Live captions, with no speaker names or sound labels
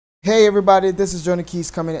Hey everybody, this is Johnny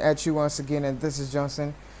Keys coming at you once again, and this is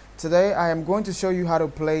Johnson. Today I am going to show you how to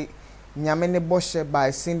play Nyame Bohye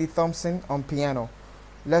by Thompson on piano.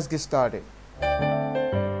 Let's get started.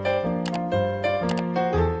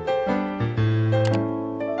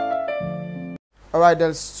 Alright,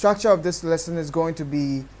 the structure of this lesson is going to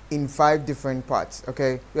be in 5 different parts,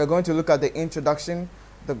 okay? We are going to look at the introduction,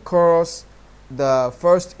 the chorus, the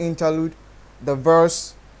first interlude, the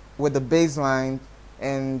verse with the bass line,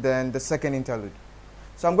 and then the second interlude.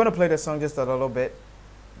 So I'm going to play the song just a little bit,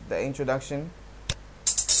 the introduction.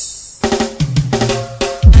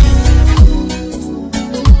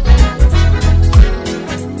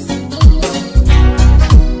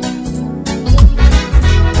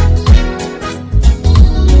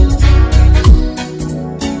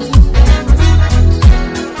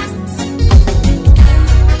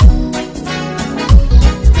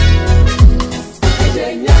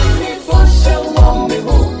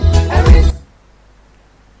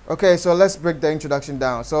 Okay, so let's break the introduction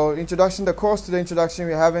down. So introduction, the chorus to the introduction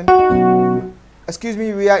we're having,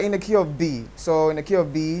 we are in the key of B. So in the key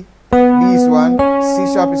of B, B is 1,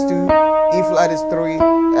 C sharp is 2, E flat is 3,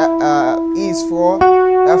 E is 4,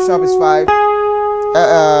 F sharp is 5,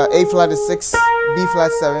 A flat is 6, B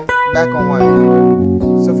flat 7, back on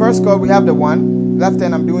 1. So first chord we have the 1, left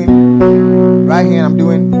hand I'm doing, right hand I'm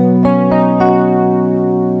doing,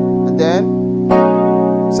 and then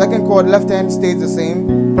second chord, left hand stays the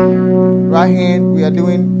same. Right hand, we are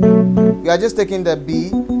just taking the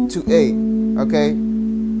B to A, okay?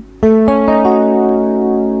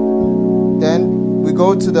 Then we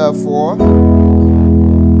go to the 4,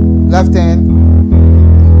 left hand,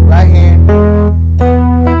 right hand.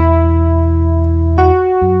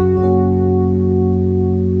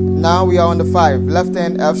 Now we are on the 5, left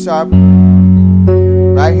hand, F sharp,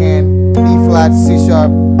 right hand, B flat, C sharp,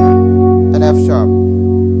 and F sharp.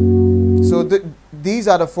 So these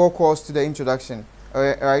are the 4 chords to the introduction.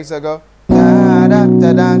 Alright, so go.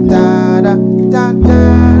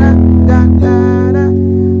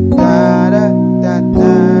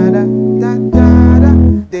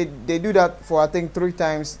 They do that for I think 3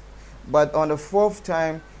 times, but on the 4th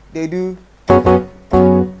time they do.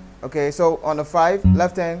 Okay, so on the 5,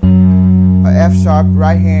 left hand, F sharp,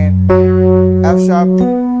 right hand, F sharp,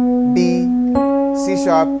 B, C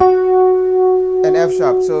sharp, and F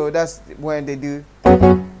sharp. So that's when they do.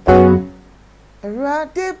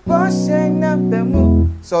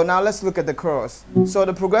 So now let's look at the chorus. So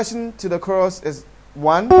the progression to the chorus is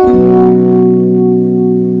 1.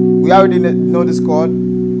 We already know this chord.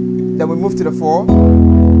 Then we move to the 4.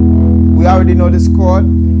 We already know this chord.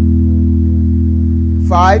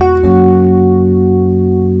 5.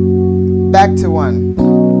 Back to 1.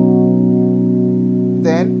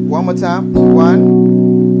 Then one more time. 1.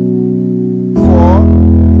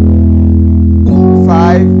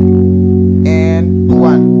 5 and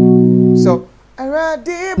 1. So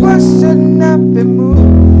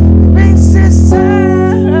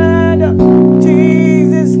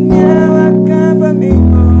Jesus never cover me.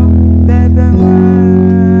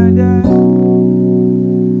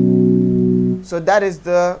 So that is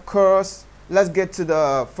the chorus. Let's get to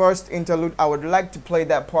the first interlude. I would like to play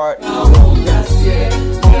that part.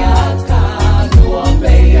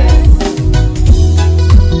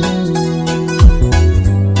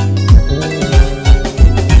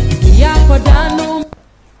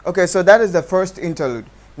 Okay, so that is the first interlude.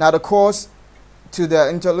 Now the chords to the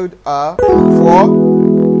interlude are 4.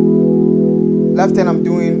 Left hand I'm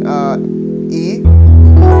doing E.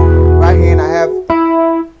 Right hand I have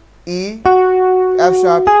E, F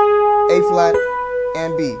sharp, A flat,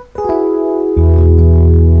 and B.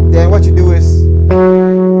 Then what you do is,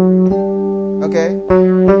 okay,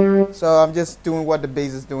 so I'm just doing what the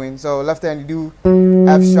bass is doing. So left hand you do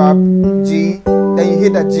F sharp, G, then you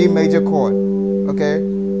hit that G major chord, okay?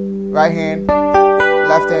 Right hand,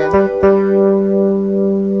 left hand.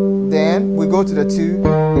 Then we go to the 2,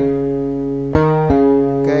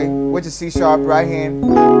 okay, which is C sharp, right hand,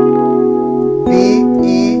 B,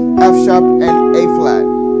 E, F sharp, and A flat.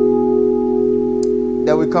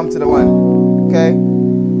 Then we come to the 1, okay.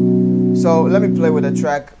 So let me play with a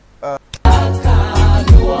track.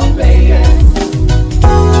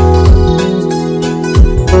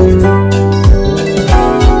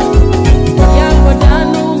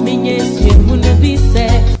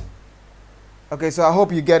 Okay, so I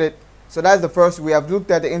hope you get it. So that's the first. We have looked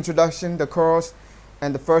at the introduction, the chorus,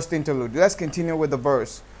 and the first interlude. Let's continue with the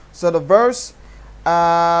verse. So the verse,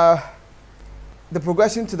 the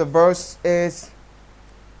progression to the verse is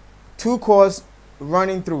 2 chords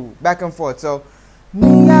running through, back and forth. So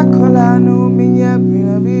Miya kola no miya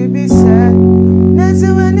baby said.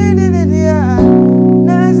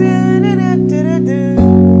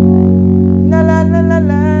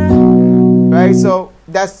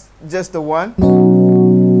 that's just the 1,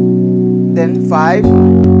 then 5,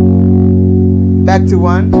 back to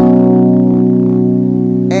 1,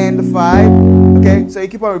 and 5. Okay, so you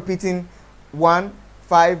keep on repeating 1,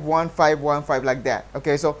 5, 1, 5, 1, 5 like that.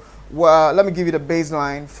 Okay, so let me give you the bass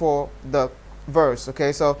line for the verse.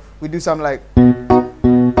 Okay, so we do something like,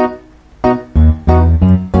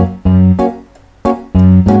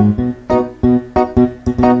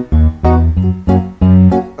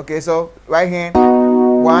 okay, so right hand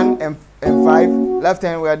 1 and 5, left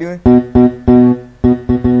hand we are doing,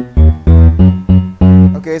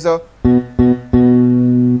 okay, so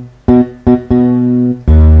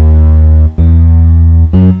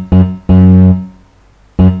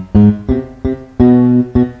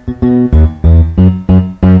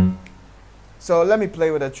let me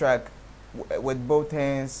play with a track with both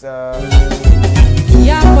hands.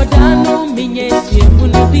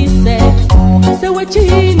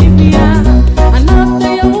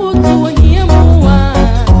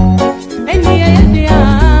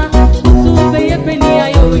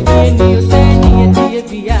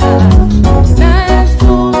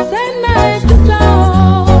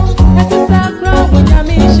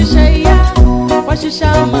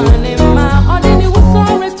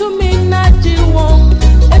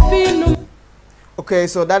 Okay,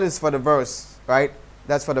 so that is for the verse, right?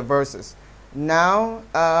 That's for the verses. Now,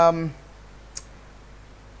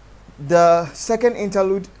 the second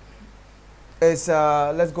interlude is,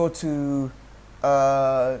 let's go to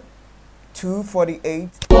 248.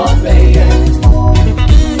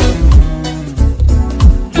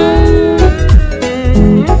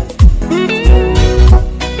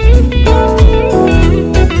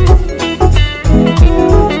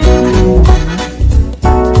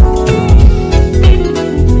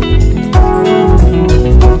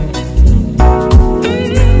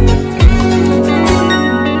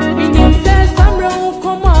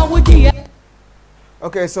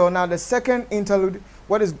 Okay, so now the second interlude,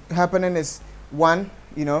 what is happening is 1,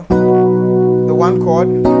 you know, the 1 chord,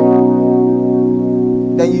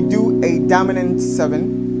 then you do a dominant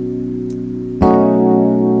 7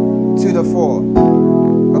 to the 4,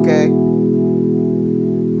 okay,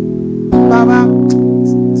 ba-ba,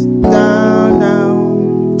 down,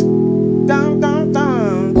 down, down, down,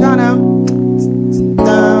 down, down,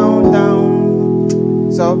 down,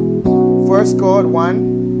 down. So first chord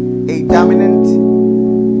 1, a dominant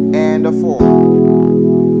and a 4.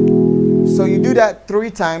 So you do that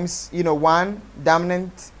 3 times, you know, 1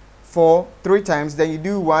 dominant 4 3 times, then you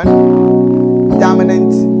do 1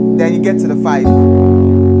 dominant, then you get to the 5,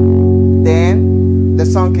 then the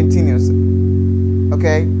song continues.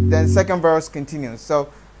 Okay, then second verse continues. So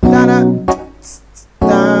down, down,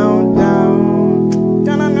 down,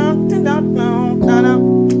 down, down,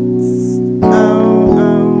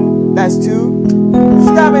 down, that's 2.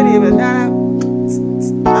 Stop it even down.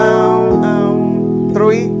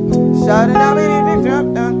 3, shut it up,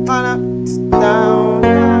 down.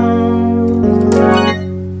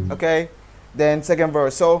 Okay, then second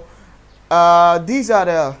verse. So these are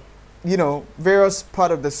the, you know, various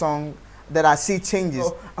part of the song that I see changes.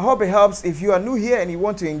 So I hope it helps. If you are new here and you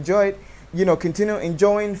want to enjoy it, you know, continue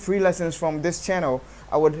enjoying free lessons from this channel,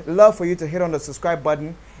 I would love for you to hit on the subscribe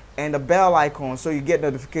button and the bell icon so you get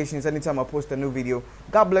notifications anytime I post a new video.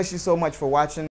 God bless you so much for watching.